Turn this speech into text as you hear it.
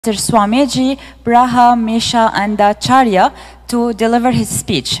Swamiji Brahmeshanandacharya to deliver his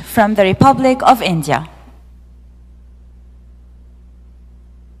speech from the Republic of India.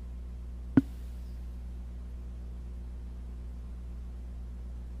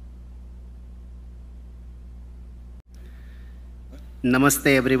 Namaste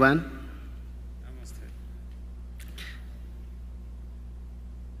everyone. Namaste.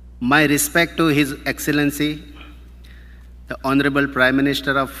 My respect to His Excellency, the Honorable Prime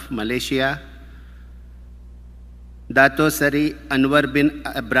Minister of Malaysia, Dato Seri Anwar bin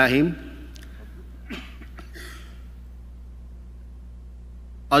Ibrahim.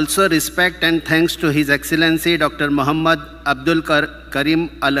 Also respect and thanks to His Excellency Dr. Muhammad Abdul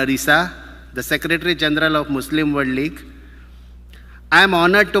Karim Al-Arisa, the Secretary General of Muslim World League. I am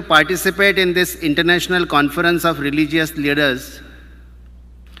honored to participate in this international conference of religious leaders,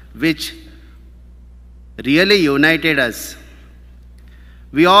 which really united us.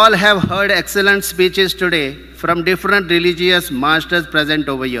 We all have heard excellent speeches today from different religious masters present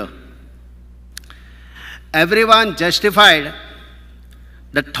over here. Everyone justified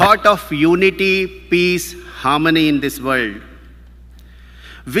the thought of unity, peace, harmony in this world.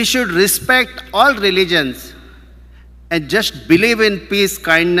 We should respect all religions and just believe in peace,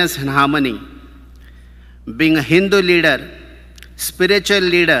 kindness, and harmony. Being a Hindu leader, spiritual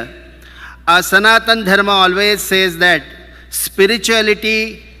leader, our Sanatan Dharma always says that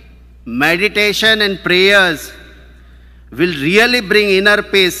spirituality, meditation, and prayers will really bring inner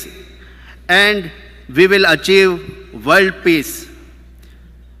peace, and we will achieve world peace.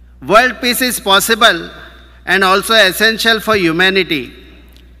 World peace is possible and also essential for humanity.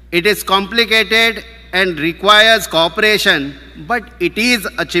 It is complicated and requires cooperation, but it is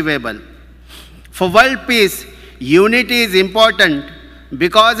achievable. For world peace, unity is important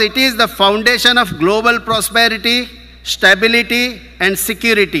because it is the foundation of global prosperity, stability, and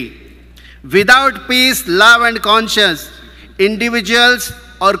security. Without peace, love, and conscience, individuals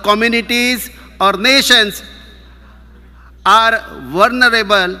or communities or nations are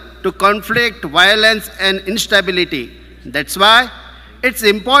vulnerable to conflict, violence, and instability. That's why it's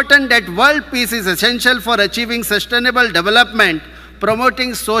important that world peace is essential for achieving sustainable development,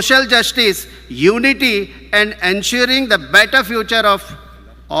 promoting social justice, unity, and ensuring the better future of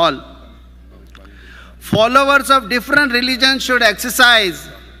all. Followers of different religions should exercise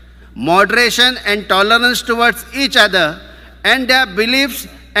moderation and tolerance towards each other and their beliefs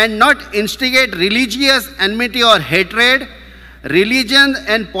and not instigate religious enmity or hatred. Religion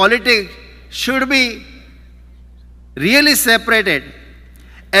and politics should be really separated.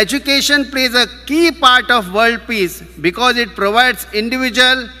 Education plays a key part of world peace because it provides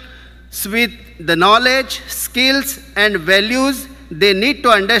individuals with the knowledge, skills, and values they need to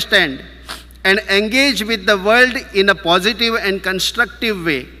understand and engage with the world in a positive and constructive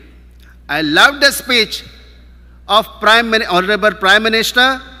way. I love the speech of Honorable Prime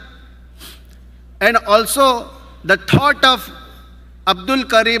Minister and also the thought of Abdul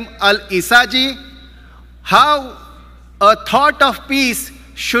Karim Al-Isaji, how a thought of peace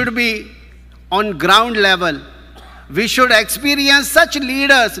should be on ground level. We should experience such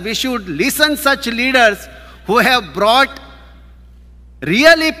leaders, we should listen such leaders who have brought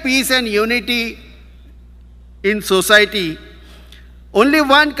really peace and unity in society. Only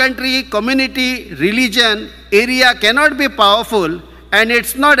one country, community, religion, area cannot be powerful and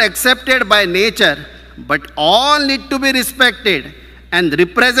it's not accepted by nature, but all need to be respected and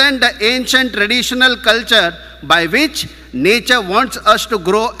represent the ancient traditional culture by which nature wants us to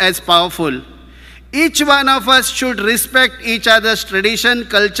grow as powerful. Each one of us should respect each other's tradition,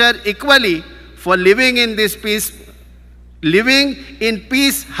 culture equally for living in this peace, living in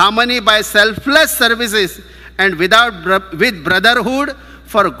peace, harmony by selfless services and with brotherhood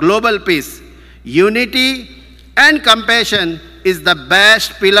for global peace. Unity and compassion is the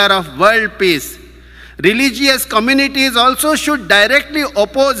best pillar of world peace. Religious communities also should directly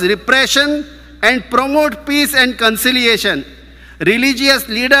oppose repression and promote peace and conciliation. Religious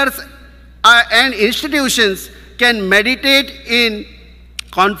leaders and institutions can mediate in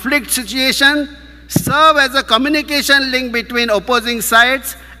conflict situations, serve as a communication link between opposing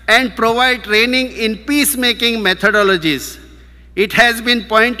sides, and provide training in peacemaking methodologies. It has been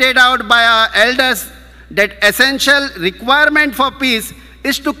pointed out by our elders that essential requirement for peace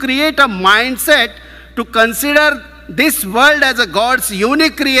is to create a mindset to consider this world as a God's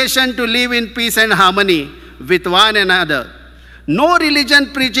unique creation to live in peace and harmony with one another. No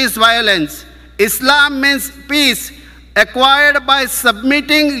religion preaches violence. Islam means peace acquired by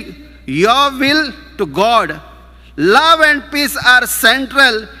submitting your will to God. Love and peace are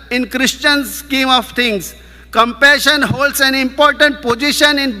central in Christian scheme of things. Compassion holds an important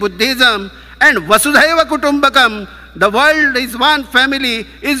position in Buddhism, and Vasudhaiva Kutumbakam, the world is one family,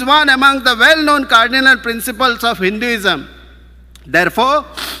 is one among the well-known cardinal principles of Hinduism. Therefore,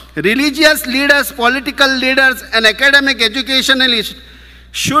 religious leaders, political leaders, and academic educationalists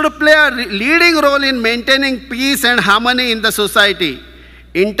should play a leading role in maintaining peace and harmony in the society.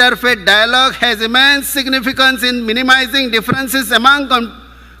 Interfaith dialogue has immense significance in minimizing differences among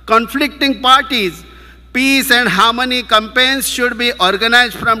conflicting parties. Peace and harmony campaigns should be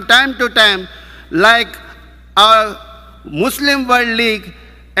organized from time to time, like our Muslim World League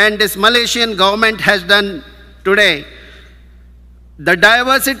and this Malaysian government has done today. The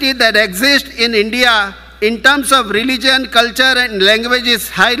diversity that exists in India in terms of religion, culture, and language is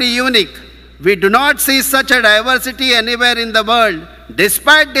highly unique. We do not see such a diversity anywhere in the world.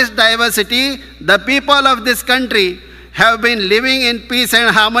 Despite this diversity, the people of this country have been living in peace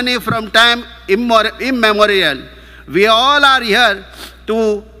and harmony from time immemorial. We all are here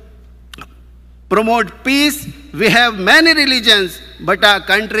to promote peace. We have many religions, but our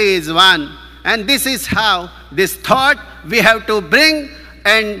country is one. And this is how this thought we have to bring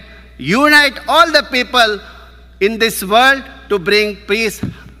and unite all the people in this world to bring peace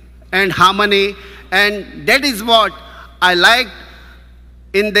and harmony. And that is what I liked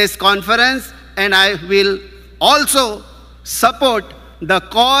in this conference, and I will also support the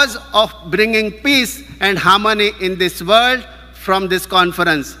cause of bringing peace and harmony in this world from this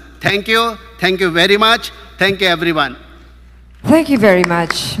conference. Thank you. Thank you very much. Thank you, everyone. Thank you very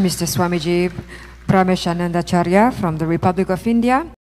much, Mr. Swamiji Prameshanandacharya from the Republic of India.